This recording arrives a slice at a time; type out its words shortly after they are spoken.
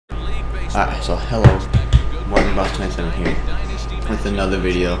Alright, so hello, Morgan Boss 27 here with another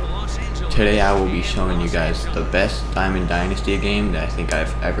video. Today I will be showing you guys the best Diamond Dynasty game that I think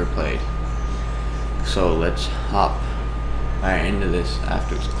I've ever played. So let's hop right into this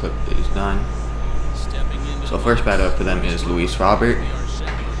after this clip is done. So first batter up for them is Luis Robert.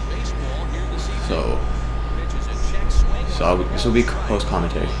 So this will be post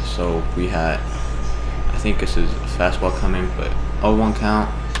commentary. So we had, I think this is a fastball coming, but 0-1 count.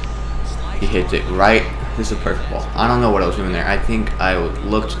 He hits it right. This is a perfect ball. I don't know what I was doing there. I think I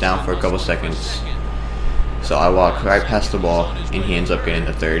looked down for a couple seconds. So I walked right past the ball, and he ends up getting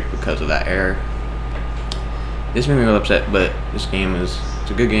the third because of that error. This made me real upset, but this game it's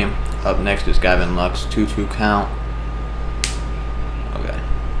a good game. Up next is Gavin Lux, 2-2 count. Okay.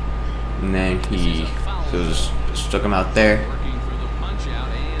 And then he just struck him out there.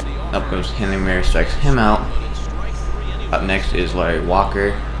 Up comes Hanley Ramirez, strikes him out. Up next is Larry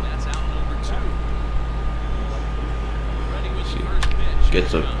Walker.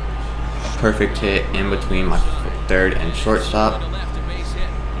 Gets a perfect hit in between my third and shortstop.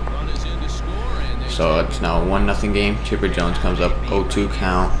 So it's now a 1-0 game. Chipper Jones comes up, 0-2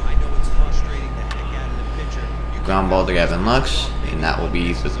 count. Ground ball to Gavin Lux, and that will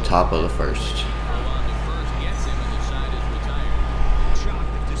be the top of the first.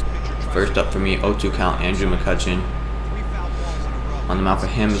 First up for me, 0-2 count, Andrew McCutchen. On the mound for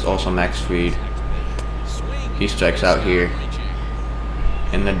him is also Max Fried. He strikes out here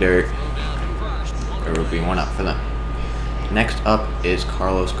in the dirt. There will be one up for them. Next up is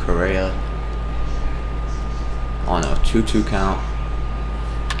Carlos Correa on a 2-2 count.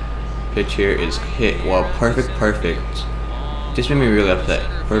 Pitch here is hit, well, perfect. This made me really upset.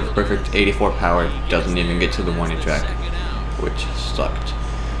 Perfect 84 power, doesn't even get to the warning track, which sucked.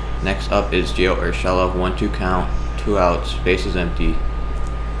 Next up is Gio Urshela, 1-2 count, 2 outs, bases empty.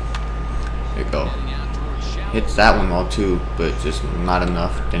 There you go. Hits that one well too, but just not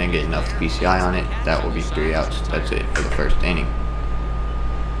enough. Didn't get enough PCI on it. That will be 3 outs. That's it for the first inning.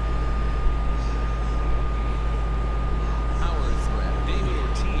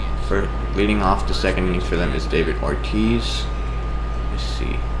 For leading off the second inning for them is David Ortiz. Let's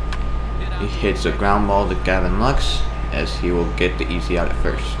see. He hits a ground ball to Gavin Lux as he will get the easy out at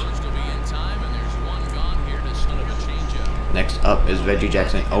first. Next up is Reggie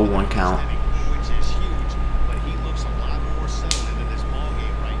Jackson, 0-1 count.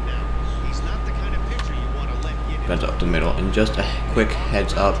 Guns up the middle, and just a quick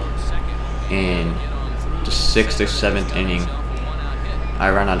heads up, in the 6th or 7th inning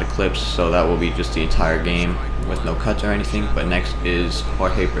I ran out of clips, so that will be just the entire game with no cuts or anything. But next is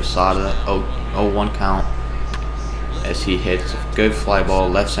Jorge Posada, 0-1 count, as he hits a good fly ball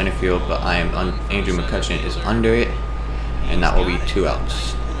left center field, but Andrew McCutchen is under it, and that will be 2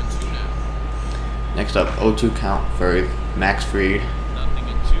 outs. Next up, 0-2 count for Max Fried.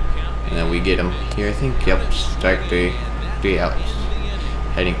 And then we get him here, I think. Yep, strike 3 outs.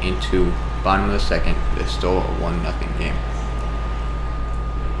 Heading into bottom of the second, it's still a 1-0 game.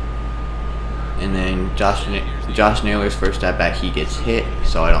 And then Josh Naylor's first at bat, he gets hit,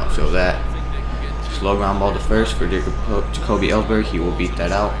 so I don't show that. Slow ground ball to first for Jacoby Ellsbury, he will beat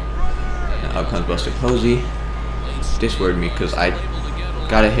that out. And out comes Buster Posey. This worried me because I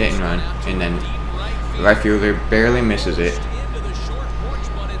got a hit and run, and then the right fielder barely misses it.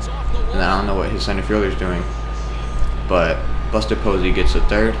 And I don't know what his center fielder is doing, but Buster Posey gets a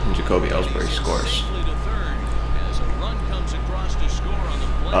third, and Jacoby Ellsbury scores.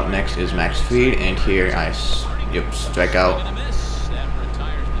 Up next is Max Fried, and here I strike out,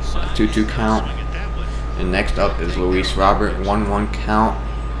 2-2 count. And next up is Luis Robert, 1-1 count.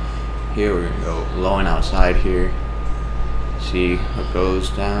 Here we're gonna go low and outside here. See how it goes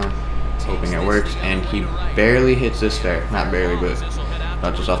down, hoping it works, and he barely hits this fair, not barely,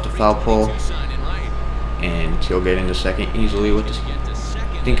 but just off the foul pole, and he'll get into second easily with this.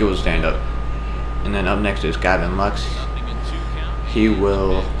 I think it was stand up. And then up next is Gavin Lux. He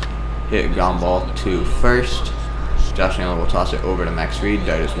will hit a ground ball to first. Josh Naylor will toss it over to Max Fried.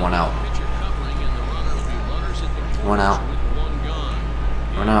 That is 1 out. 1 out.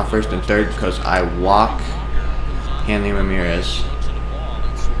 Run out first and third because I walk Hanley Ramirez.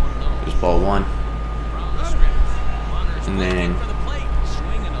 This ball 1. And then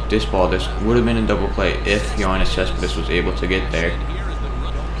this ball, this would have been a double play if Yoenis Cespedes was able to get there.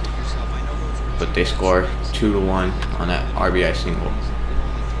 But they score 2-1 on that RBI single.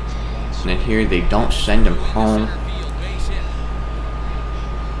 And then here they don't send him home.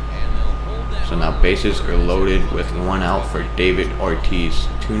 So now bases are loaded with 1 out for David Ortiz.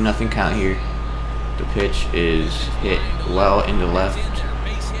 2-0 count here. The pitch is hit well into left.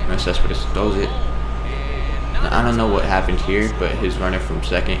 Cespedes throws it. Now, I don't know what happened here, but his runner from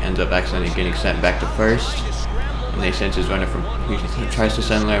second ends up accidentally getting sent back to first. And they send his runner from, he tries to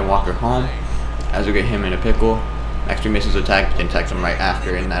send Larry Walker home. As we get him in a pickle, Max Fried misses attack, but then attacks him right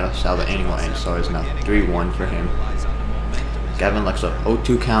after, and that's how the inning will end. So it's now 3-1 for him. Gavin Lux up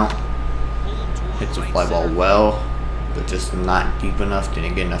 0-2 count. Hits the fly ball well, but just not deep enough.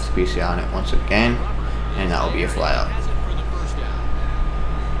 Didn't get enough PCI on it once again, and that will be a fly out.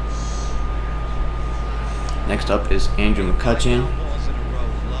 Next up is Andrew McCutchen.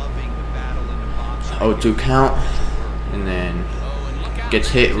 0-2 count, and then gets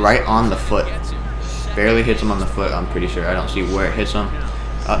hit right on the foot. Barely hits him on the foot, I'm pretty sure. I don't see where it hits him.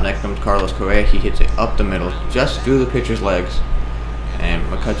 Up next comes Carlos Correa. He hits it up the middle, just through the pitcher's legs. And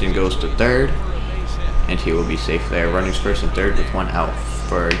McCutchen goes to third, and he will be safe there. Runners first and third with one out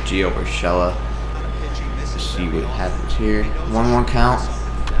for Gio Urshela. Let's see what happens here. 1-1 count.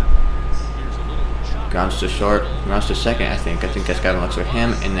 Grounds to short, grounds to second, I think. I think that's Gavin Lux for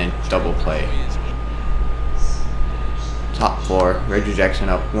him, and then double play. Top four, Reggie Jackson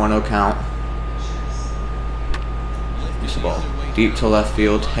up 1-0 count. This ball deep to left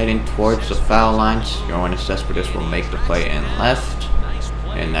field, heading towards the foul lines. Yoenis Cespedes will make the play in left,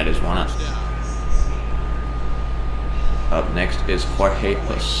 and that is 1 out. Up next is Jorge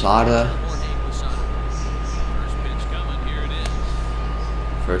Posada.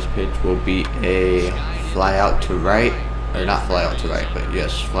 First pitch will be a fly out to right, or not fly out to right, but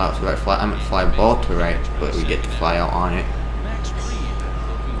yes, fly out to right. Fly ball to right, but we get to fly out on it.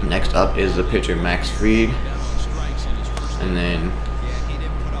 Next up is the pitcher Max Fried, and then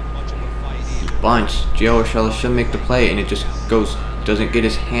bunch. Gio Urshela should make the play, and it just doesn't get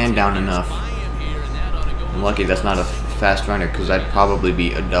his hand down enough. I'm lucky that's not a fast runner, because I'd probably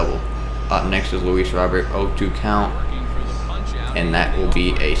be a double. Up next is Luis Robert, 0-2 count, and that will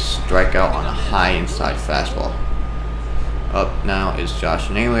be a strikeout on a high inside fastball. Up now is Josh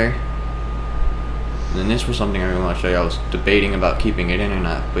Naylor. And then this was something I really want to show you. I was debating about keeping it in or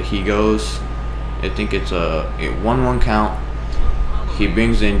not, but he goes, I think it's a 1-1 count. He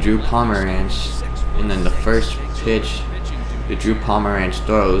brings in Drew Pomeranz, and then the first pitch that Drew Pomeranz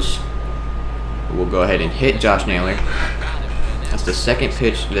throws will go ahead and hit Josh Naylor. That's the second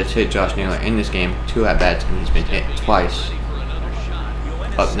pitch that's hit Josh Naylor in this game. 2 at-bats, and he's been hit twice.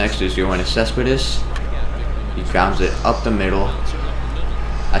 Up next is Yoenis Cespedes. He grounds it up the middle.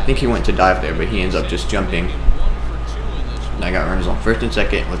 I think he went to dive there, but he ends up just jumping. And I got runners on first and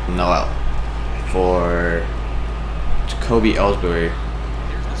second with no out for Jacoby Ellsbury.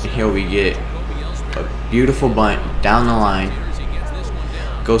 And here we get a beautiful bunt down the line.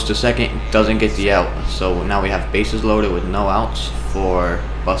 Goes to second, doesn't get the out. So now we have bases loaded with no outs for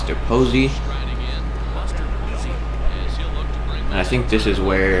Buster Posey. And I think this is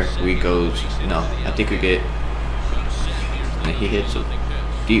where we go. No, I think we get. And he hits a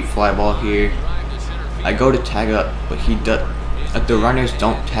deep fly ball here. I go to tag up, but he does. The runners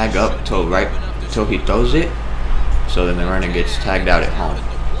don't tag up till he throws it. So then the runner gets tagged out at home.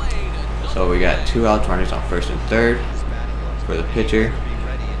 So we got 2 outs, runners on first and third for the pitcher.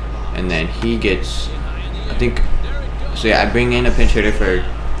 And then he gets, I think. So yeah, I bring in a pinch hitter for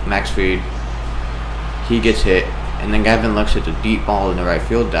Max Fried. He gets hit. And then Gavin Lux hits a deep ball in the right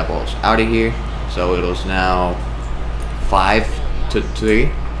field. That ball's out of here. So it was now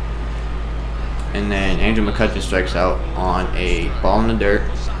 5-3. And then Andrew McCutchen strikes out on a ball in the dirt.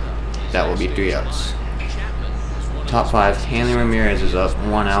 That will be 3 outs. Top 5, Hanley Ramirez is up,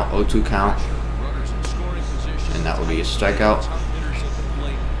 1 out, 0-2 count. And that will be a strikeout.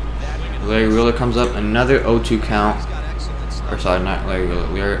 Larry Wheeler comes up, another 0-2 count. Or sorry, not Larry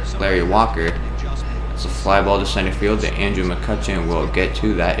Wheeler, Larry Walker. It's a fly ball to center field that Andrew McCutchen will get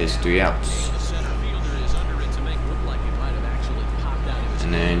to. That is 3 outs.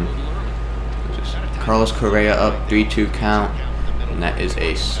 And then Carlos Correa up, 3-2 count. And that is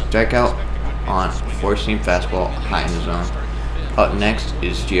a strikeout on 4-seam fastball high in the zone. Up next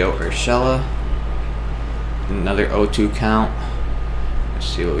is Gio Urshela. Another 0-2 count. Let's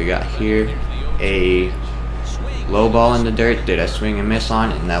see what we got here. A low ball in the dirt that I swing and miss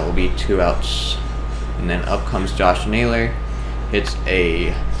on, and that will be 2 outs. And then up comes Josh Naylor. Hits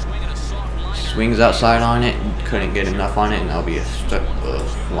a swings outside on it, couldn't get enough on it, and that'll be a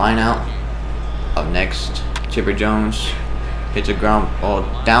line out. Up next, Chipper Jones hits a ground ball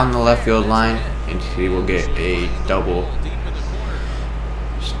down the left field line, and he will get a double.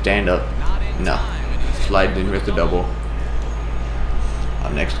 Stand up, no, slide in with the double.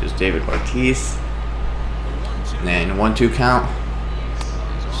 Up next is David Ortiz. And then 1-2 count.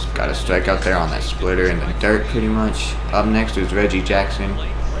 Just got a strikeout there on that splitter in the dirt pretty much. Up next is Reggie Jackson.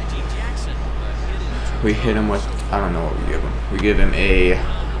 we hit him with, I don't know what we give him. We give him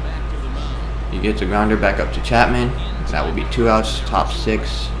he gets a grounder back up to Chapman. That will be 2 outs, top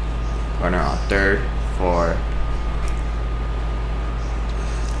 6. Runner on third for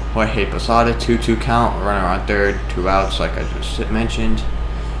Jorge Posada, 2-2 count. Runner on third, 2 outs, like I just mentioned.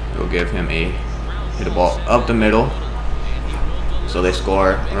 We'll give him hit a ball up the middle. So they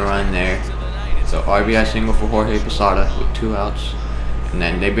score a run there. So RBI single for Jorge Posada with 2 outs. And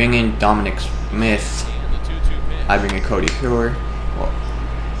then they bring in Dominic Smith. I bring in Cody Heuer.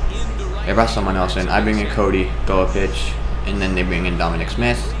 Well, they brought someone else in. I bring in Cody, go a pitch. And then they bring in Dominic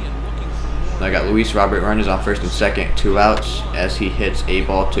Smith. So I got Luis Robert, runners on first and second, 2 outs, as he hits a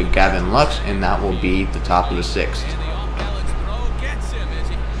ball to Gavin Lux, and that will be the top of the 6th.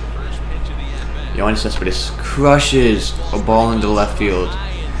 Yoenis Cespedes crushes a ball into left field.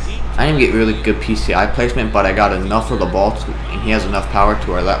 I didn't get really good PCI placement, but I got enough of the ball, and he has enough power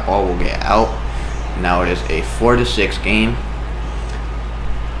to where that ball will get out. Now it is a 4-6 game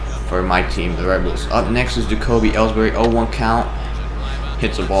for my team, the Red Bulls. Up next is Jacoby Ellsbury, 0-1 count.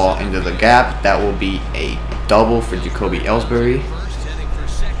 Hits a ball into the gap. That will be a double for Jacoby Ellsbury.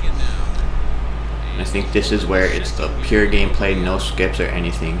 And I think this is where it's the pure gameplay, no skips or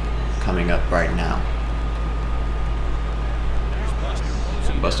anything coming up right now.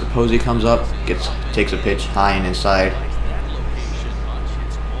 So Buster Posey comes up, takes a pitch high and inside,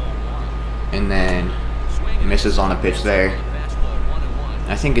 and then misses on a pitch there.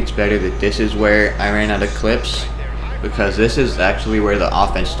 I think it's better that this is where I ran out of clips, because this is actually where the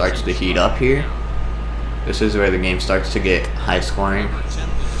offense starts to heat up here. This is where the game starts to get high scoring.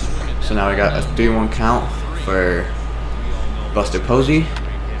 So now we got a 3-1 count for Buster Posey.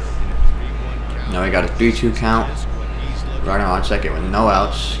 Now we got a 3-2 count. Runner on second with no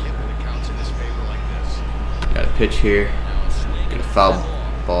outs. Got a pitch here. Get a foul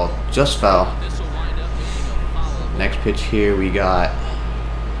ball, just foul. Next pitch here we got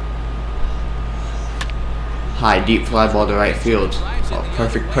high deep fly ball to right field. Oh,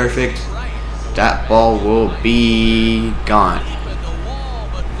 perfect. That ball will be gone.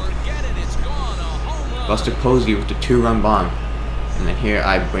 Buster Posey with the 2-run bomb. And then here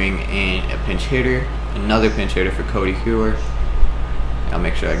I bring in a pinch hitter, another pinch hitter for Cody Heuer. I'll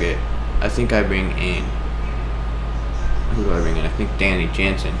make sure I think I bring in, who do I bring in? I think Danny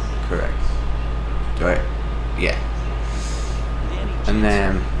Jansen, correct. Right? Yeah. And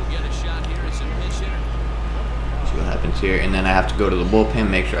then what happens here, and then I have to go to the bullpen,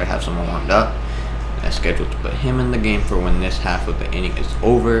 make sure I have someone warmed up. I'm scheduled to put him in the game for when this half of the inning is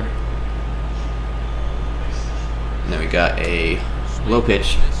over. And then we got a low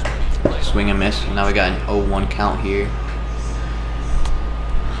pitch, swing and miss. Now we got an 0-1 count here.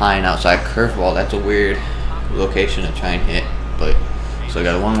 High and outside curveball. That's a weird location to try and hit, but so I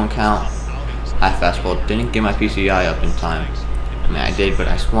got a 1-1 count. High fastball. Didn't get my PCI up in time. I mean, I did, but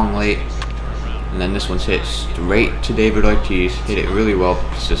I swung late. And then this one's hit straight to David Ortiz. Hit it really well.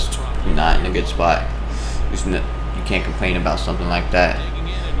 It's just not in a good spot. You can't complain about something like that.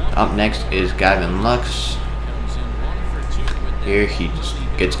 Up next is Gavin Lux. Here he just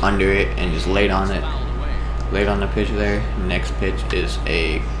gets under it and is late on it. Late on the pitch there. Next pitch is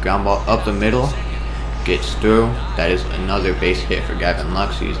a ground ball up the middle. Gets through. That is another base hit for Gavin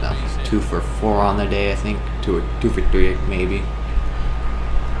Lux. He's now 2 for 4 on the day, I think. 2 for 3 maybe.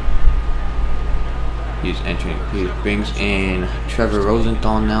 He brings in Trevor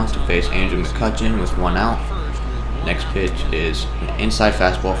Rosenthal now to face Andrew McCutchen with 1 out. Next pitch is an inside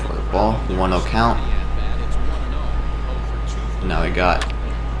fastball for a ball, 1-0 count. Now we got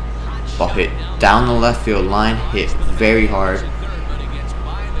ball hit down the left field line, hit very hard.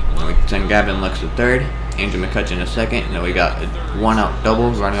 Now we send Gavin Lux to third, Andrew McCutchen to second. Now we got a 1-out double,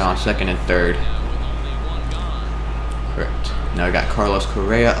 running on second and third. Correct. Now I got Carlos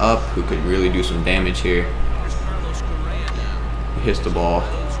Correa up, who could really do some damage here. He hits the ball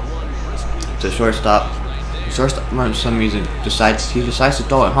to shortstop. Shortstop, for some reason, decides to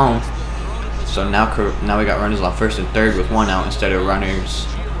throw it home. So now we got runners on first and third with 1 out instead of a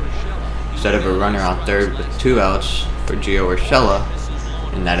runner on third with 2 outs for Gio Urshela,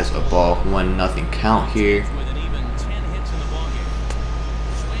 and that is a ball, 1-0 count here.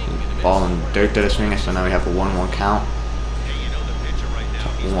 Ball in third to the swing, so now we have a 1-1 count.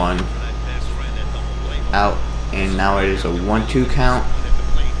 1 out, and now it is a 1-2 count.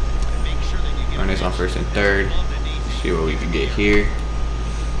 Runners on first and third. Let's see what we can get here.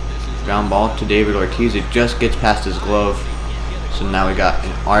 Ground ball to David Ortiz. It just gets past his glove. So now we got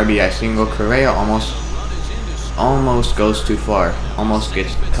an RBI single. Correa almost goes too far. Almost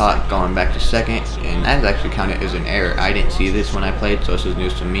gets caught going back to second, and that is actually counted as an error. I didn't see this when I played, so this is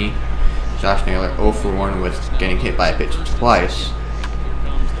news to me. Josh Naylor 0 for 1 with getting hit by a pitch twice.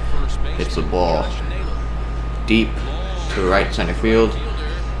 Hits the ball deep to right center field.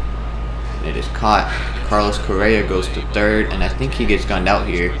 It is caught. Carlos Correa goes to third, and I think he gets gunned out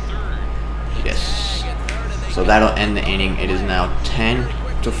here. Yes. So that'll end the inning. It is now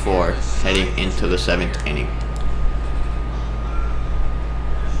 10-4 heading into the 7th inning.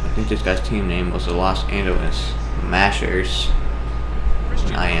 I think this guy's team name was the Los Angeles Mashers.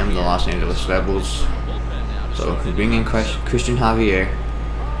 And I am the Los Angeles Rebels. So we bring in Christian Javier,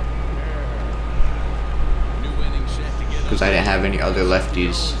 because I didn't have any other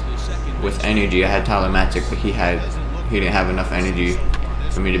lefties with energy. I had Tyler Matzek, but he didn't have enough energy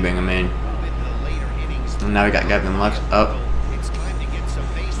for me to bring him in. And now we got Gavin Lux up.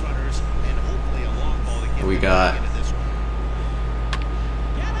 We got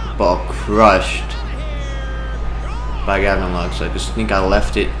ball crushed by Gavin Lux. I just think I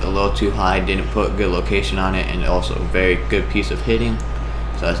left it a little too high, didn't put good location on it, and also a very good piece of hitting.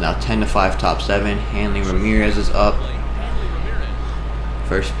 So that's now 10-5 top 7. Hanley Ramirez is up.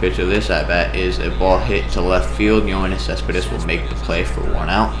 First pitch of this at bat is a ball hit to left field. Yoenis Cespedes will make the play for 1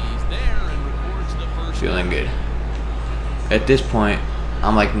 out. Feeling good. At this point,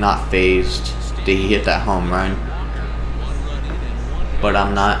 I'm like not phased that he hit that home run, but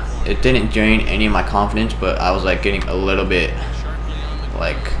I'm not. It didn't drain any of my confidence, but I was like getting a little bit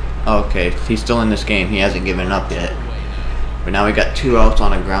like, okay, he's still in this game. He hasn't given up yet. But now we got 2 outs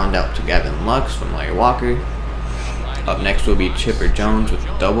on a ground out to Gavin Lux from Larry Walker. Up next will be Chipper Jones with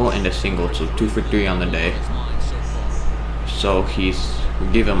a double and a single, so 2 for 3 on the day. So we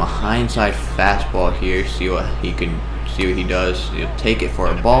give him a high inside fastball here. See what he does. He'll take it for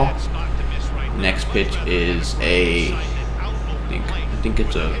a ball. Next pitch is I think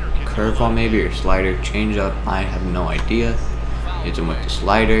it's a curveball maybe, or slider, changeup. I have no idea. Hits him with the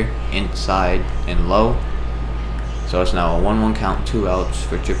slider inside and low. So it's now a 1-1 count, 2 outs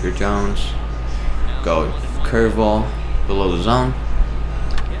for Chipper Jones. Go curveball below the zone.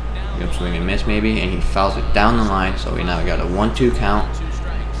 Swing and miss maybe, and he fouls it down the line. So we now got a 1-2 count.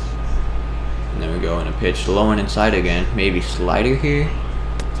 And then we go in a pitch low and inside again. Maybe slider here.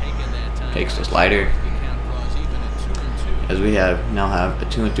 Takes the slider. As we now have a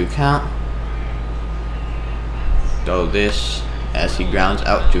 2-2 count. Throw this as he grounds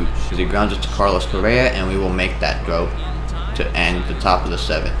it to Carlos Correa, and we will make that throw to end the top of the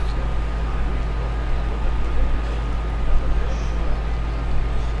 7th.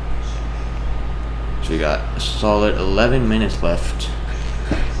 So we got a solid 11 minutes left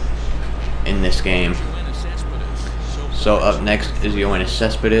in this game. So up next is Yoenis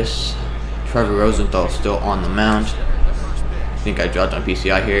Cespedes. Trevor Rosenthal still on the mound. I think I dropped on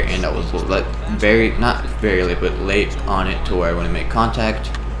PCI here, and that was not very late, but late on it to where I wouldn't make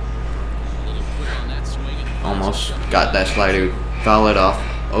contact. Almost got that slider, foul it off.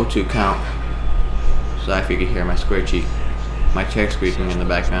 0-2 count. So if you could hear my chair squeaking in the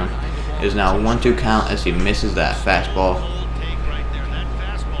background. It is now a 1-2 count as he misses that fastball.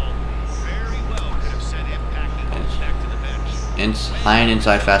 High and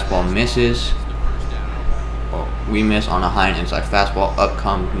inside fastball misses. We miss on a high and inside fastball.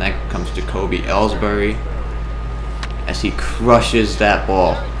 Next comes Jacoby Ellsbury as he crushes that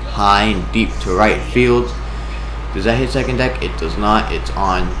ball high and deep to right field. Does that hit second deck? It does not. It's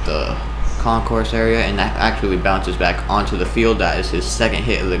on the concourse area, and that actually bounces back onto the field. That is his 2nd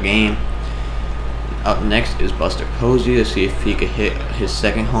hit of the game. Up next is Buster Posey to see if he could hit his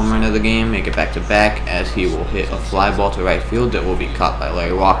 2nd home run of the game, make it back to back, as he will hit a fly ball to right field that will be caught by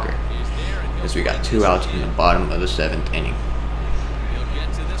Larry Walker. As we got 2 outs in the bottom of the 7th inning.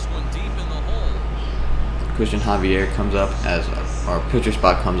 Christian Javier comes up as our pitcher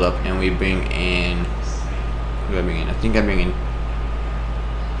spot comes up, and we bring in. Who do I bring in?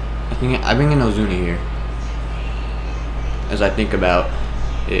 I bring in Ozuna here. As I think about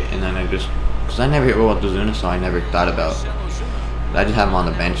it, and then because I never hit well with Ozuna, so I never thought about. I just have him on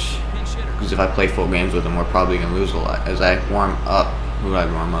the bench, because if I play full games with him, we're probably gonna lose a lot. As I warm up, who do I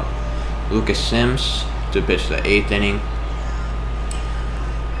warm up? Lucas Sims to pitch the 8th inning.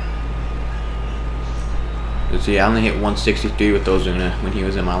 Let's see, I only hit 163 with Ozuna when he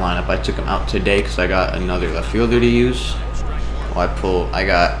was in my lineup. I took him out today because I got another left fielder to use. Well, I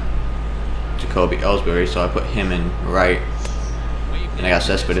got Jacoby Ellsbury, so I put him in right, and I got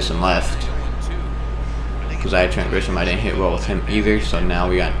Cespedes in left. Because I had Trent Grisham, I didn't hit well with him either. So now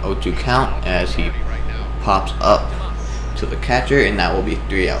we got an 0-2 count as he pops up to the catcher, and that will be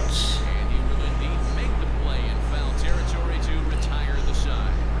 3 outs.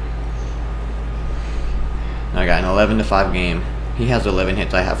 Now I got an 11-5 game he has 11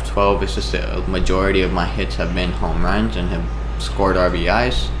 hits, I have 12. It's just the majority of my hits have been home runs and have scored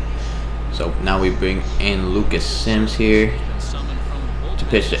RBIs. So now we bring in Lucas Sims here to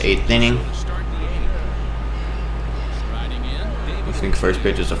pitch the 8th inning. I think first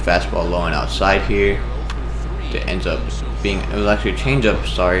pitch is a fastball low and outside here. It ends up being, it was actually a changeup,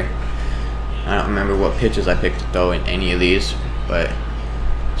 sorry. I don't remember what pitches I picked to throw in any of these, but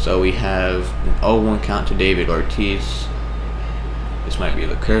so we have an 0-1 count to David Ortiz. This might be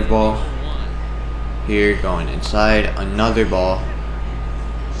the curveball. Here, going inside, another ball.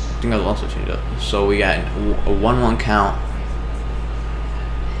 I think I'll also change up. So we got a 1-1 count.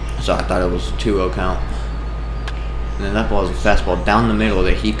 So I thought it was a 2-0 count. And then that ball is a fastball down the middle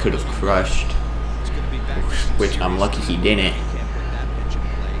that he could have crushed, which I'm lucky he didn't.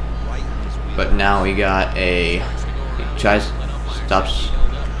 But now we got a, he tries, stops,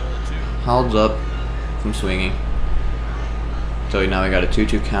 holds up from swinging. So now we got a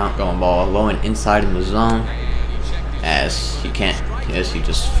 2-2 count, going ball low and inside in the zone, as he can't, as he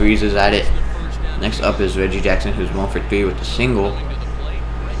just freezes at it. Next up is Reggie Jackson, who's 1 for 3 with a single,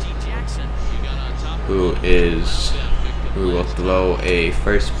 who will throw a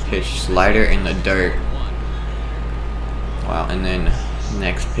first pitch slider in the dirt. Wow, and then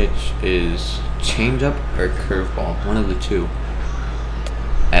next pitch is changeup or curveball, one of the two,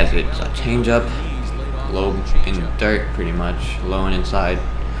 as it's a changeup, low in the dirt, pretty much low and inside.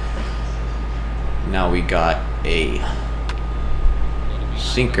 Now we got a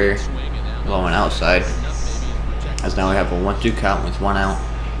sinker, low and outside, as now we have a 1-2 count with 1 out.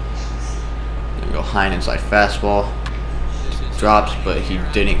 Then we go high and inside fastball, drops, but he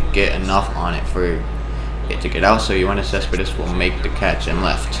didn't get enough on it for it to get out, so Yoenis Cespedes will make the catch and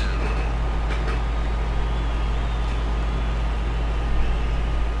left.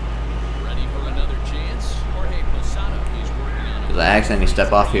 I accidentally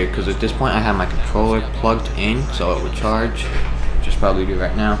step off here because at this point I have my controller plugged in so it would charge, just probably do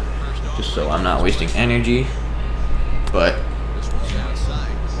right now, just so I'm not wasting energy. But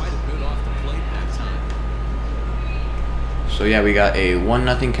so yeah, we got a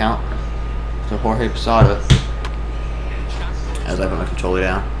 1-0 count to Jorge Posada as I put my controller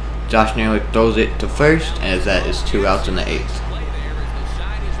down. Josh Naylor throws it to first, as that is 2 outs in the 8th.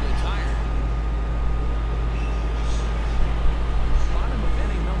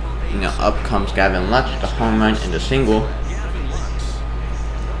 Now up comes Gavin Lux with a home run and a single.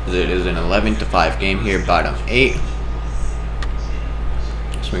 It is an 11-5 game here, bottom 8.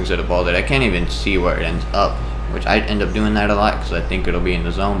 Swings at a ball that I can't even see where it ends up, which I end up doing that a lot because I think it'll be in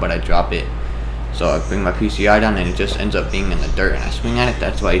the zone, but I drop it. So I bring my PCI down and it just ends up being in the dirt, and I swing at it.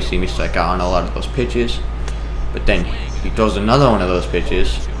 That's why you see me strike out on a lot of those pitches. But then he throws another one of those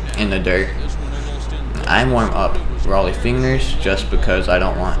pitches in the dirt. I warm up Rollie Fingers just because I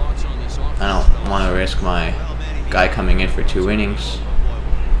don't want to risk my guy coming in for 2 innings,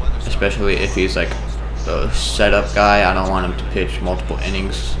 especially if he's like the setup guy. I don't want him to pitch multiple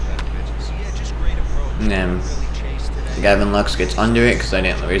innings. And then Gavin Lux gets under it because I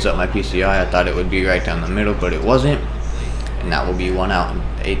didn't raise up my PCI. I thought it would be right down the middle, but it wasn't, and that will be 1 out in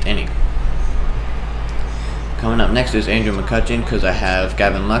the 8th inning. Coming up next is Andrew McCutchen, because I have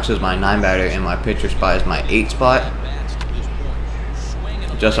Gavin Lux as my 9 batter and my pitcher spot is my 8 spot.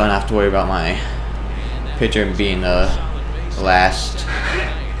 Just so I don't have to worry about my pitcher being the last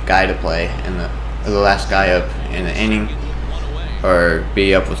guy to play and the last guy up in the inning, or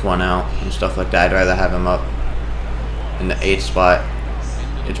be up with 1 out and stuff like that. I'd rather have him up in the 8th spot.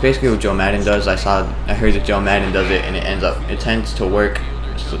 It's basically what Joe Madden does. I heard that Joe Madden does it, and it tends to work.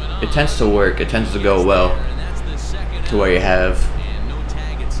 It tends to go well, to where you have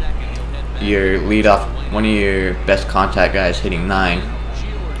your leadoff, one of your best contact guys hitting 9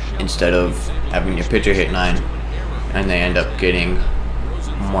 instead of having your pitcher hit 9, and they end up getting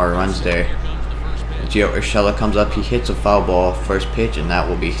more runs there. Gio Urshela comes up, he hits a foul ball first pitch, and that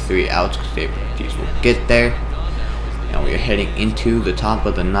will be 3 outs because David Ortiz will get there. And we are heading into the top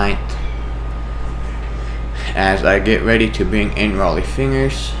of the 9th as I get ready to bring in Rollie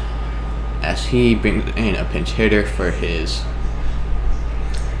Fingers, as he brings in a pinch hitter for his.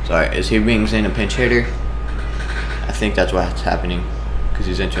 As he brings in a pinch hitter, I think that's what's happening because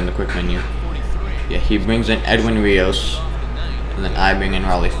he's entering the quick menu. Yeah, he brings in Edwin Rios, and then I bring in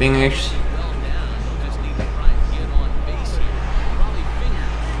Rollie Fingers.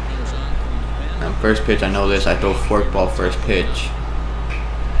 Now, first pitch, I know this. I throw forkball first pitch,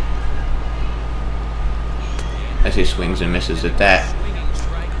 as he swings and misses at that.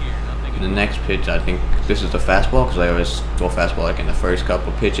 The next pitch, I think this is the fastball, because I always throw fastball like in the first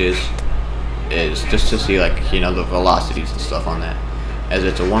couple pitches. is just to see, like, you know, the velocities and stuff on that. As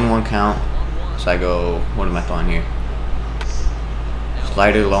it's a 1-1 count, so I go, what am I throwing here?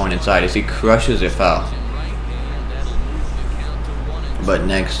 Slider low and inside as he crushes it foul. But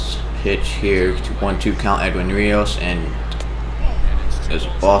next pitch here, 1-2 count, Edwin Rios, and there's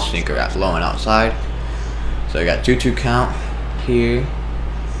a ball sinker at low and outside. So I got 2-2 count here.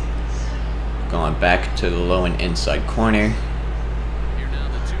 Going back to the low and inside corner.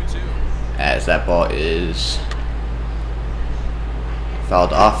 As that ball is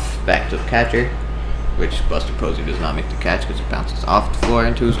fouled off back to the catcher, which Buster Posey does not make the catch because it bounces off the floor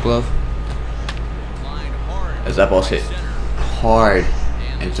into his glove. As that ball's hit hard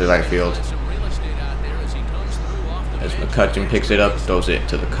into right field. As McCutchen picks it up, throws it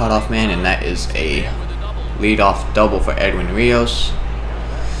to the cutoff man, and that is a leadoff double for Edwin Rios.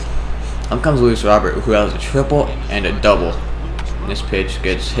 Up comes Luis Robert, who has a triple and a double. This pitch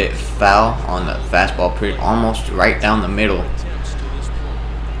gets hit foul on the fastball, pretty almost right down the middle.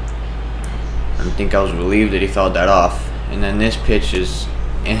 I think I was relieved that he fouled that off. And then this pitch is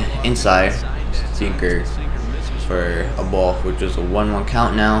inside, sinker for a ball, which is a 1-1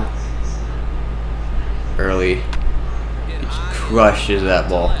 count now. Early, he crushes that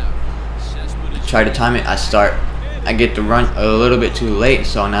ball. Try to time it. I get the run a little bit too late,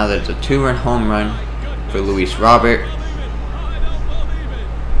 so now that's a 2-run home run for Luis Robert.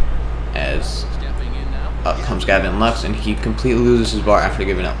 As up comes Gavin Lux, and he completely loses his bar after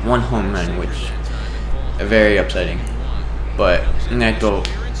giving up 1 home run, which is very upsetting. But I'm gonna throw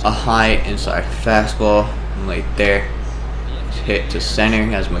a high inside fastball right there, hit to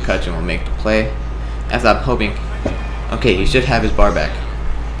center as McCutchen will make the play. After I'm hoping, okay, he should have his bar back,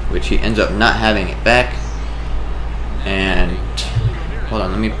 which he ends up not having it back. And hold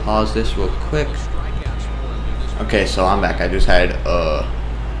on, let me pause this real quick. Okay, so I'm back. I just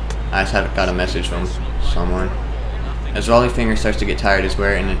got a message from someone. As Raleigh Finger starts to get tired, is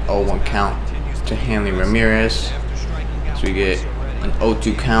wearing an 0-1 count to Hanley Ramirez. So we get an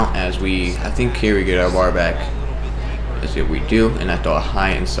 0-2 count as I think here we get our bar back. Let's see what we do, and I throw a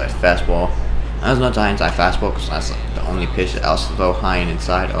high inside fastball. I was not high inside fastball because that's the only pitch that I'll throw high and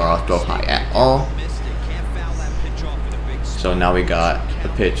inside, or I'll throw high at all. So now we got a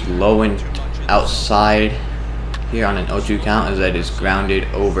pitch low and outside here on an 0-2 count, as that is grounded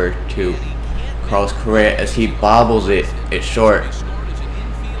over to Carlos Correa as he bobbles it short.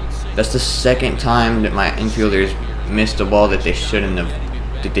 That's the second time that my infielders missed a ball that they shouldn't have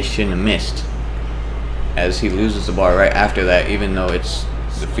missed. As he loses the bar right after that, even though it's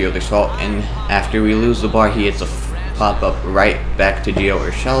the fielder's fault. And after we lose the bar, he hits a pop up right back to Gio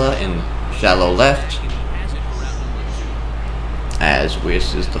Urshela in shallow left. As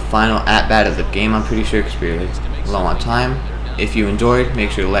this is the final at-bat of the game, I'm pretty sure, because we're low on time. If you enjoyed, make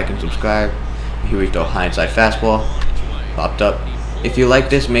sure to like and subscribe. Here we go, high inside fastball popped up. If you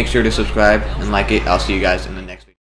like this, make sure to subscribe and like it. I'll see you guys in the next video.